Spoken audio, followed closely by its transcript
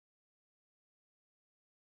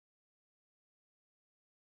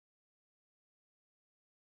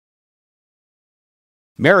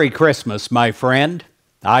Merry Christmas, my friend.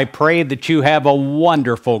 I pray that you have a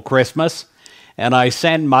wonderful Christmas, and I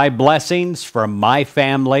send my blessings from my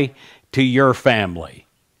family to your family.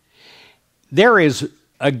 There is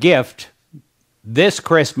a gift this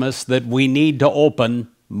Christmas that we need to open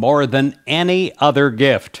more than any other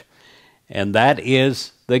gift, and that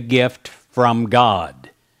is the gift from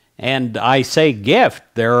God. And I say gift,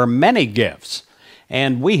 there are many gifts,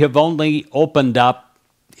 and we have only opened up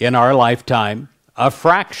in our lifetime a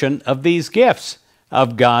fraction of these gifts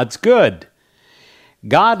of God's good.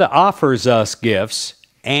 God offers us gifts,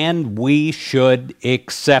 and we should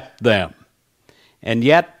accept them. And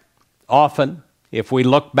yet, often, if we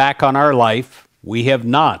look back on our life, we have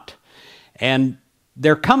not. And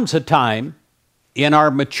there comes a time in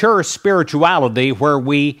our mature spirituality where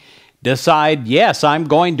we decide, yes, I'm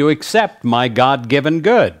going to accept my God-given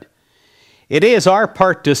good. It is our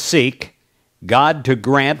part to seek God to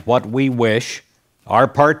grant what we wish, our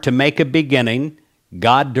part to make a beginning,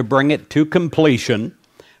 God to bring it to completion,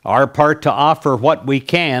 our part to offer what we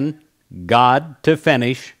can, God to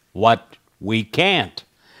finish what we can't.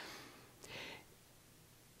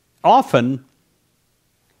 Often,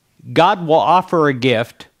 God will offer a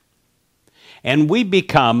gift, and we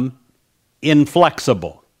become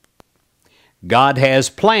inflexible. God has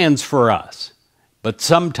plans for us, but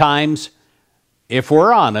sometimes, if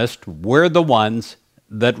we're honest, we're the ones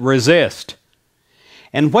that resist.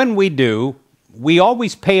 And when we do, we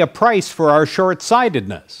always pay a price for our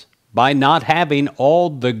short-sightedness by not having all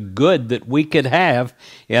the good that we could have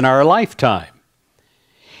in our lifetime.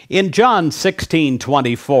 In John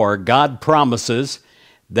 16:24, God promises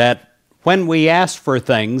that when we ask for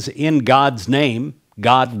things in God's name,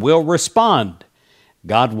 God will respond.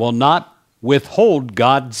 God will not withhold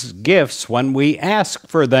God's gifts when we ask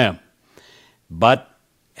for them, but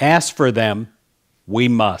ask for them we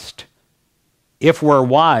must. If we're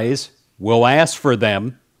wise, we'll ask for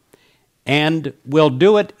them, and we'll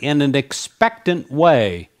do it in an expectant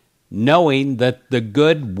way, knowing that the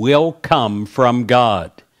good will come from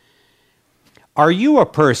God. Are you a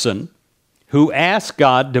person who asks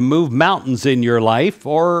God to move mountains in your life,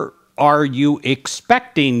 or are you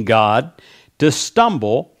expecting God to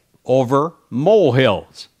stumble over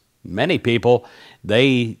molehills? Many people,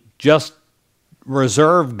 they just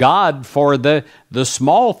reserve God for the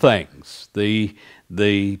small things,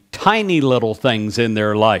 the tiny little things in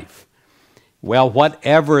their life. Well,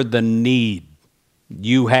 whatever the need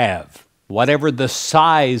you have, whatever the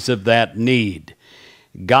size of that need,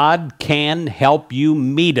 God can help you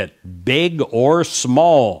meet it, big or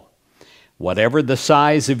small. Whatever the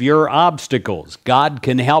size of your obstacles, God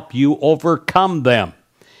can help you overcome them.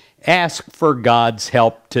 Ask for God's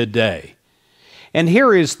help today. And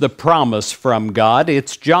here is the promise from God.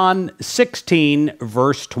 It's John 16,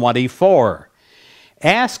 verse 24.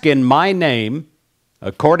 Ask in my name,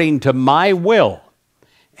 according to my will,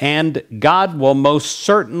 and God will most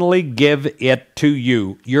certainly give it to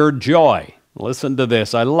you. Your joy, listen to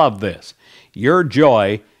this, I love this. Your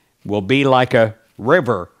joy will be like a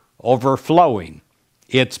river overflowing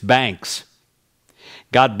its banks.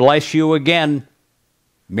 God bless you again.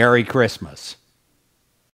 Merry Christmas.